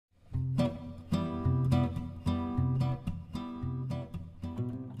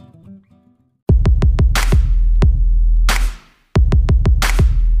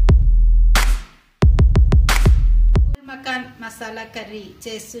Curry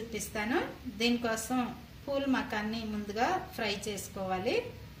చేసి చూపిస్తాను. దీనికోసం పూల్ మకాన్ని ముందుగా ఫ్రై చేసుకోవాలి.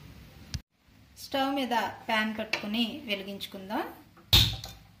 స్టవ్ మీద ప్యాన్ పెట్టుకుని వెలిగించుకుందాం.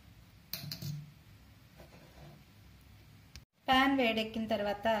 ప్యాన్ వేడెక్కిన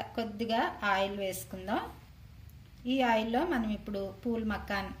తర్వాత కొద్దిగా ఆయిల్ వేసుకుందాం. ఈ ఆయిల్లో మనం ఇప్పుడు పూల్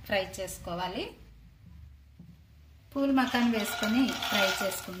మకాన్ ఫ్రై చేసుకోవాలి. పూల్ మకాన్ వేసుకొని ఫ్రై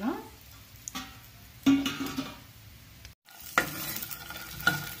చేసుకుందాం.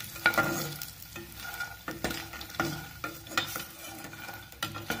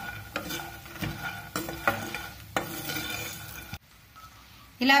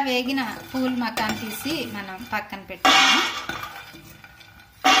 ఇలా వేగిన పూల్ మకాన్ తీసి మనం పక్కన పెట్టుకుందాం.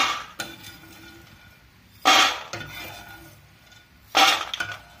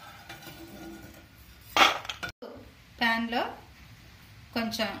 ప్యాన్లో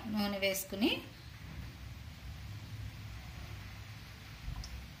కొంచెం నూనె వేసుకుని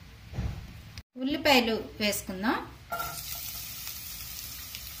ఉల్లిపాయలు వేసుకుందాం.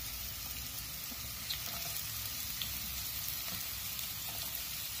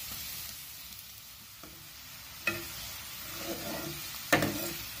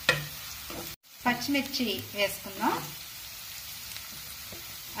 పచ్చిమిర్చి వేసుకుందాం.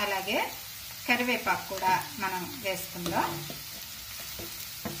 అలాగే కరివేపాకు కూడా మనం వేసుకుందాం.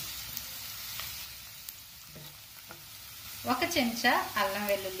 ఒక చెంచా అల్లం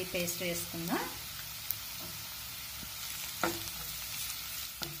వెల్లుల్లి పేస్ట్ వేసుకుందాం.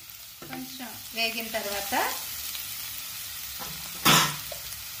 కొంచెం వేగిన తర్వాత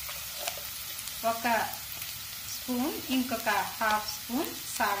ఒక స్పూన్ ఇంకొక హాఫ్ స్పూన్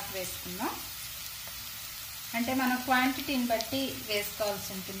సాల్ట్ వేసుకుందాం. అంటే మన క్వాంటిటీని బట్టి వేసుకోవాల్సి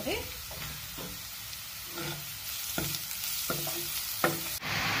ఉంటుంది.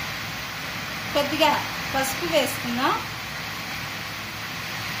 కొద్దిగా పసుపు వేసుకుందాం.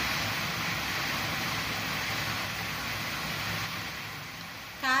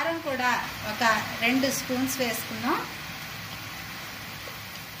 కారం కూడా ఒక 2 స్పూన్స్ వేసుకుందాం.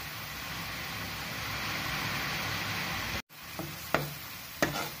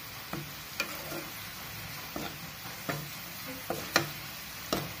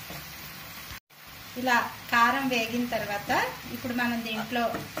 ఇలా కారం వేగిన తర్వాత ఇప్పుడు మనం దీంట్లో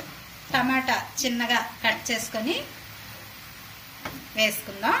టమాటా చిన్నగా కట్ చేసుకొని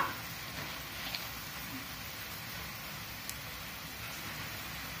వేసుకుందాం.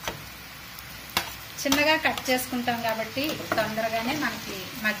 చిన్నగా కట్ చేసుకుంటాం కాబట్టి తొందరగానే మనకి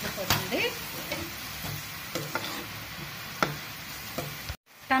మగ్గిపోతుంది.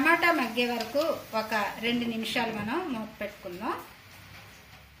 టమాటా మగ్గే వరకు ఒక 2 నిమిషాలు మనం మూత పెట్టుకుందాం.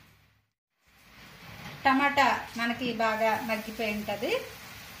 టమాటా మనకి బాగా మగ్గిపోయి ఉంటుంది.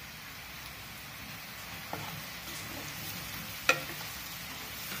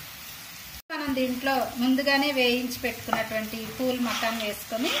 మనం దీంట్లో ముందుగానే వేయించి పెట్టుకున్నటువంటి పూల్ మకాన్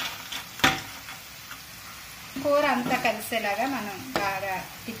వేసుకొని కూర అంతా కలిసేలాగా మనం బాగా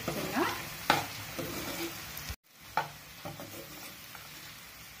తిప్పుకుందాం.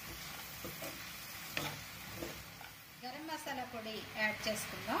 గరం మసాలా పొడి యాడ్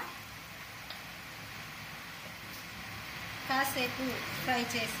చేసుకుందాం. కాసేపు ఫ్రై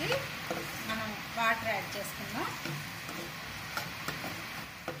చేసి మనం వాటర్ యాడ్ చేసుకుందాం.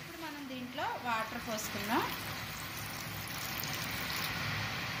 ఇప్పుడు మనం దీంట్లో వాటర్ పోసుకుందాం.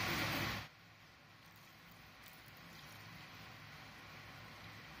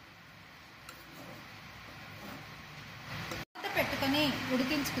 మూత పెట్టుకొని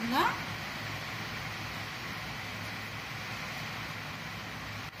ఉడికించుకుందాం.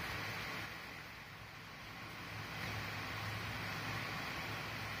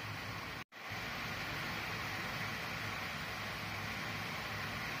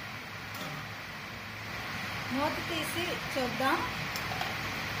 మూత తీసి చూద్దాం.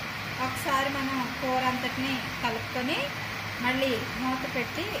 ఒకసారి మనం కూర అంతటిని కలుపుకొని మళ్ళీ మూత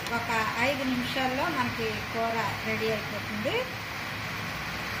పెట్టి ఒక 5 నిమిషాల్లో మనకి కూర రెడీ అయిపోతుంది.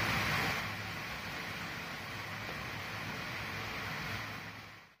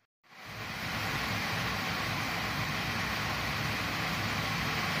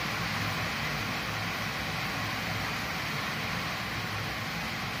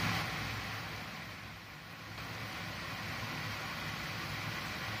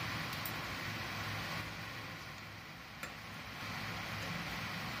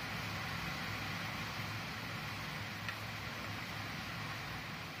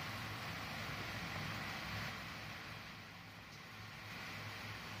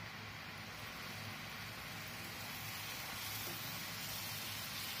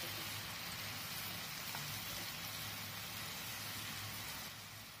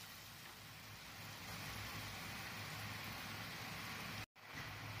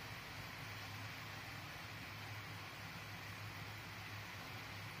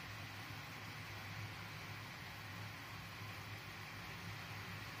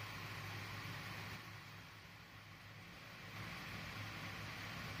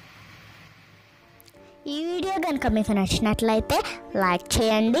 ఈ వీడియో కనుక మీకు నచ్చినట్లయితే లైక్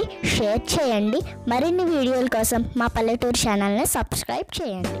చేయండి, షేర్ చేయండి. మరిన్ని వీడియోల కోసం మా పల్లెటూరు ఛానల్ని సబ్స్క్రైబ్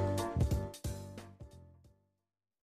చేయండి.